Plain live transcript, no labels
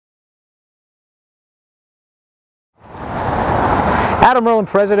Adam Merlin,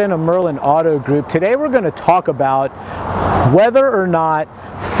 president of Merlin Auto Group. Today we're going to talk about whether or not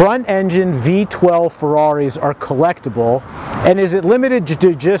front-engine V12 Ferraris are collectible, and is it limited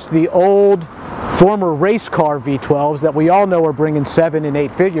to just the old former race car V12s that we all know are bringing 7 and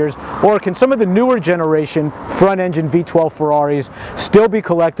 8 figures, or can some of the newer generation front-engine V12 Ferraris still be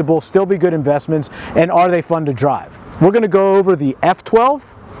collectible, still be good investments, and are they fun to drive? We're going to go over the F12,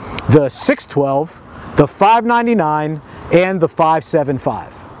 the 612, the 599, and the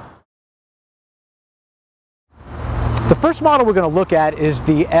 575. The first model we're going to look at is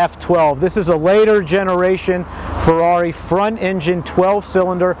the F12. This is a later generation Ferrari front-engine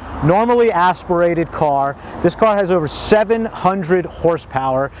 12-cylinder, normally aspirated car. This car has over 700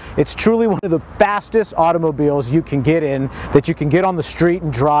 horsepower. It's truly one of the fastest automobiles you can get in, that you can get on the street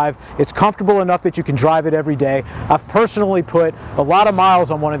and drive. It's comfortable enough that you can drive it every day. I've personally put a lot of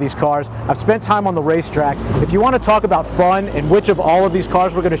miles on one of these cars. I've spent time on the racetrack. If you want to talk about fun and which of all of these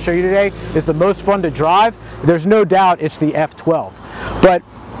cars we're going to show you today is the most fun to drive, there's no doubt it's the F12. But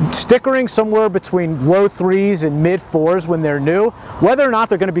stickering somewhere between low 3s and mid 4s when they're new, whether or not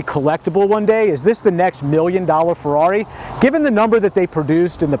they're going to be collectible one day, is this the next $1 million Ferrari? Given the number that they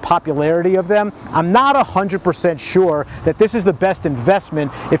produced and the popularity of them, I'm not 100% sure that this is the best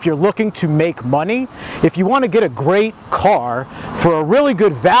investment if you're looking to make money. If you want to get a great car for a really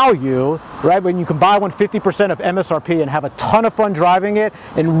good value, right, when you can buy one 50% of MSRP and have a ton of fun driving it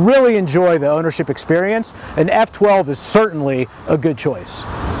and really enjoy the ownership experience, an F12 is certainly a good choice.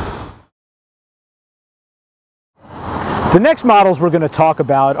 The next models we're going to talk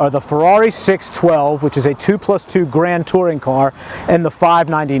about are the Ferrari 612, which is a 2+2 Grand Touring car, and the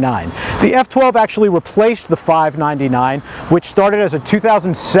 599. The F12 actually replaced the 599, which started as a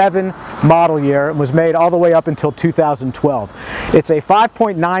 2007 model year and was made all the way up until 2012. It's a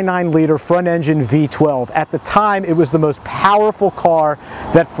 5.99 liter front-engine V12. At the time, it was the most powerful car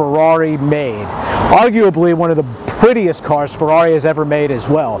that Ferrari made. Arguably one of the prettiest cars Ferrari has ever made as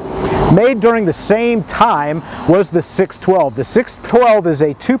well. Made during the same time was the 612. The 612 is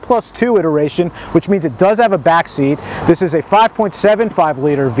a 2+2 iteration, which means it does have a back seat. This is a 5.75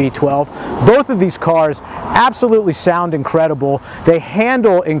 liter V12. Both of these cars absolutely sound incredible. They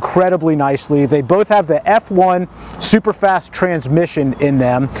handle incredibly nicely. They both have the F1 super fast transmission in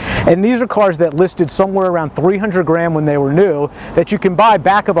them. And these are cars that listed somewhere around 300 grand when they were new, that you can buy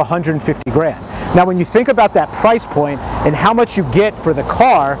back of 150 grand. Now, when you think about that price point and how much you get for the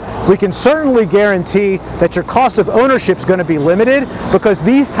car, we can certainly guarantee that your cost of ownership is going to be limited, because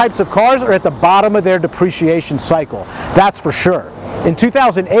these types of cars are at the bottom of their depreciation cycle. That's for sure. In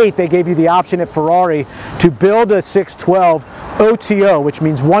 2008, they gave you the option at Ferrari to build a 612 OTO, which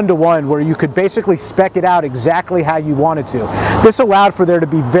means 1-to-1, where you could basically spec it out exactly how you wanted to. This allowed for there to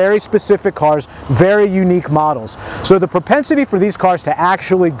be very specific cars, very unique models. So the propensity for these cars to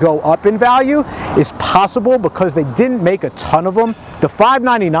actually go up in value is possible because they didn't make a ton of them. The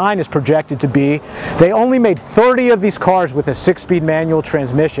 599 is projected to be, they only made 30 of these cars with a 6-speed manual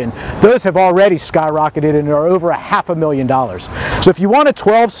transmission. Those have already skyrocketed and are over $500,000. So if you want a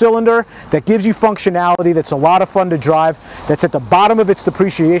 12-cylinder that gives you functionality, that's a lot of fun to drive, that's at the bottom of its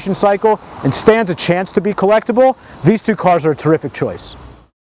depreciation cycle and stands a chance to be collectible, these two cars are a terrific choice.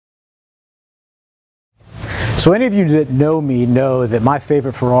 So any of you that know me know that my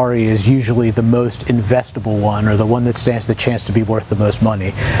favorite Ferrari is usually the most investable one, or the one that stands the chance to be worth the most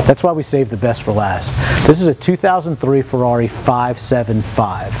money. That's why we save the best for last. This is a 2003 Ferrari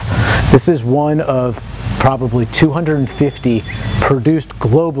 575. This is one of probably 250 produced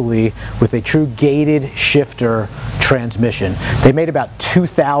globally with a true gated shifter transmission. They made about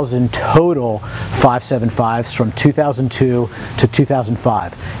 2,000 total 575s from 2002 to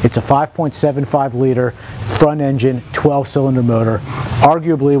 2005. It's a 5.75 liter front-engine 12-cylinder motor,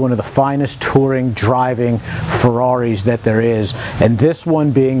 arguably one of the finest touring driving Ferraris that there is, and this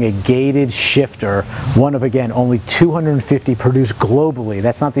one being a gated shifter, one of, again, only 250 produced globally.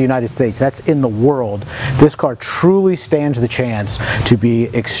 That's not the United States, that's in the world. This car truly stands the chance to be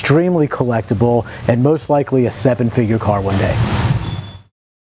extremely collectible and most likely a 7-figure car one day.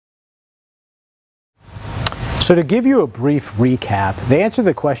 So to give you a brief recap, the answer to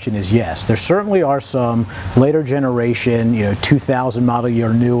the question is yes. There certainly are some later generation, 2000 model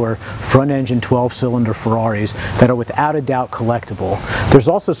year newer front-engine 12-cylinder Ferraris that are without a doubt collectible. There's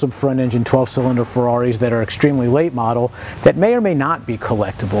also some front-engine 12-cylinder Ferraris that are extremely late model that may or may not be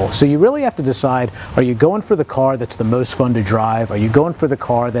collectible. So you really have to decide, are you going for the car that's the most fun to drive? Are you going for the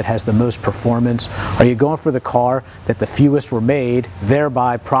car that has the most performance? Are you going for the car that the fewest were made,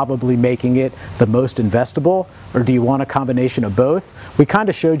 thereby probably making it the most investable? Or do you want a combination of both? We kind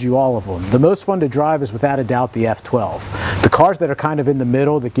of showed you all of them. The most fun to drive is without a doubt the F12. The cars that are kind of in the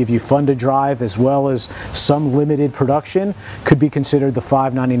middle, that give you fun to drive as well as some limited production, could be considered the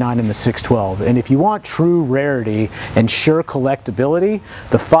 599 and the 612. And if you want true rarity and sure collectability,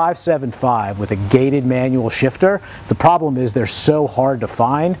 the 575 with a gated manual shifter, the problem is they're so hard to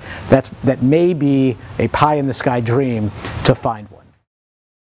find. That may be a pie in the sky dream to find one.